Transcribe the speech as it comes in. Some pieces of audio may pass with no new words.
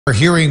We're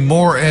hearing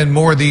more and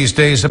more these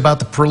days about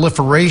the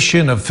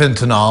proliferation of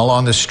fentanyl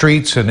on the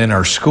streets and in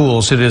our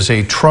schools. It is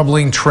a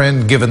troubling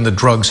trend given the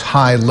drug's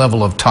high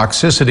level of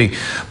toxicity.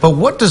 But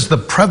what does the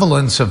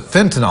prevalence of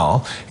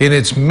fentanyl in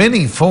its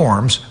many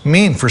forms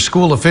mean for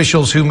school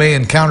officials who may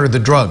encounter the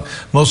drug,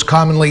 most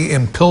commonly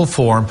in pill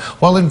form,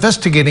 while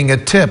investigating a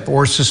tip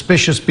or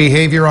suspicious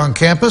behavior on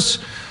campus?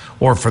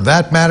 Or for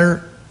that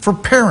matter, for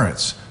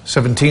parents?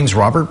 17's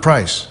Robert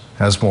Price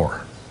has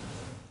more.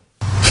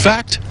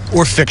 Fact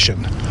or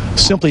fiction?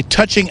 Simply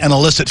touching an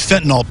illicit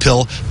fentanyl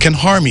pill can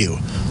harm you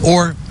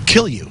or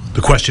kill you.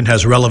 The question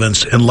has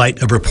relevance in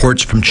light of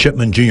reports from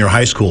Chipman Junior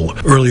High School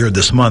earlier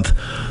this month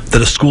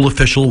that a school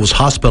official was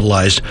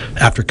hospitalized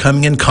after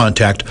coming in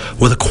contact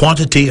with a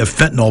quantity of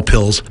fentanyl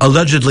pills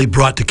allegedly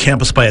brought to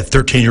campus by a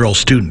 13-year-old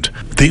student.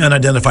 The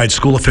unidentified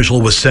school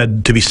official was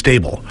said to be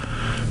stable.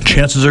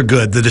 Chances are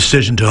good the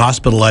decision to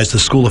hospitalize the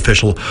school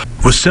official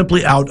was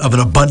simply out of an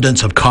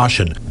abundance of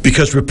caution,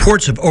 because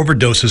reports of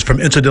overdoses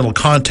from incidental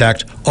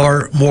contact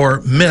are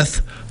more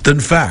myth than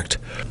fact.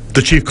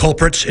 The chief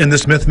culprits in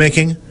this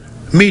myth-making?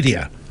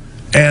 Media.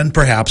 And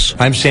perhaps...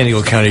 I'm San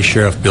Diego County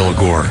Sheriff Bill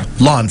Gore.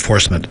 Law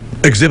enforcement.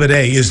 Exhibit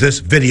A is this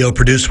video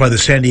produced by the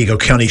San Diego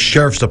County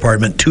Sheriff's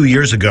Department 2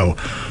 years ago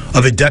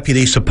of a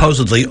deputy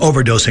supposedly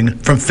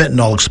overdosing from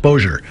fentanyl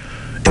exposure.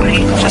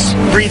 Just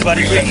breathe,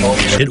 buddy.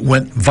 It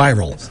went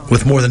viral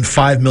with more than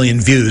 5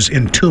 million views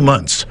in 2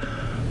 months.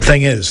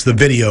 Thing is, the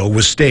video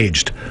was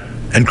staged,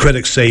 and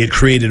critics say it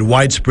created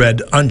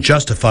widespread,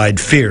 unjustified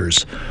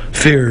fears.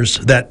 Fears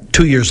that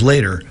 2 years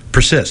later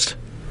persist.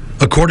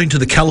 According to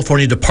the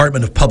California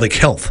Department of Public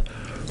Health,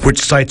 which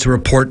cites a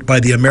report by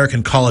the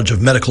American College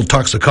of Medical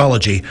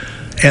Toxicology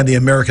and the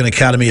American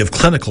Academy of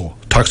Clinical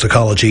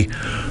Toxicology,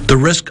 the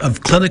risk of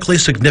clinically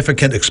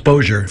significant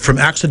exposure from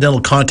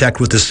accidental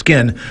contact with the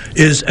skin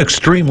is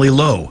extremely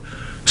low.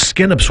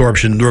 Skin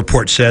absorption, the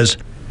report says,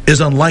 is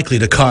unlikely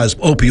to cause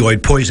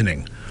opioid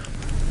poisoning.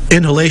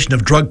 Inhalation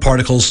of drug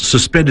particles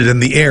suspended in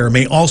the air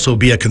may also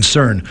be a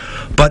concern,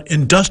 but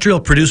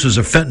industrial producers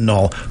of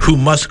fentanyl, who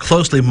must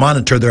closely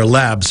monitor their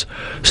labs,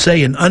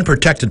 say an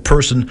unprotected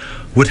person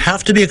would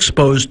have to be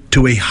exposed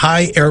to a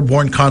high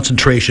airborne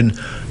concentration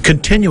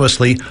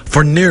continuously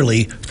for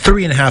nearly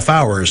 3.5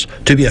 hours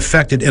to be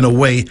affected in a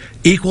way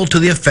equal to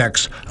the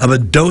effects of a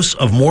dose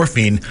of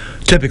morphine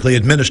typically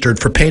administered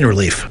for pain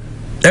relief.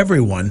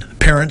 Everyone,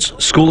 parents,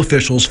 school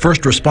officials,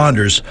 first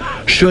responders,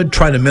 should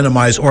try to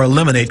minimize or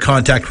eliminate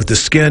contact with the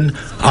skin,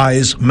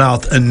 eyes,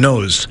 mouth, and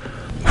nose.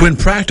 When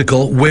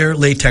practical, wear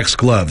latex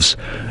gloves.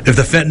 If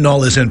the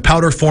fentanyl is in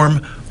powder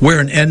form, wear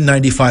an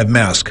N95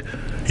 mask.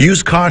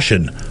 Use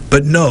caution,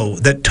 but know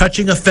that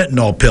touching a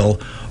fentanyl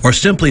pill or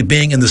simply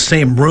being in the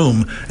same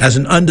room as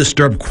an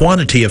undisturbed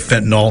quantity of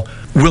fentanyl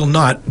will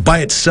not by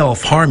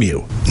itself harm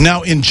you.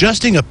 Now,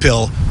 ingesting a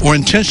pill or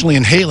intentionally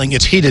inhaling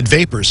its heated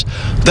vapors,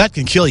 that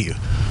can kill you.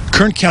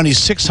 Kern County's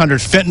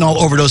 600 fentanyl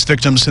overdose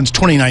victims since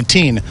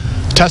 2019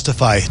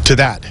 testify to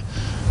that.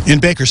 In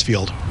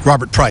Bakersfield,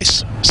 Robert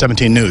Price,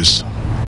 17 News.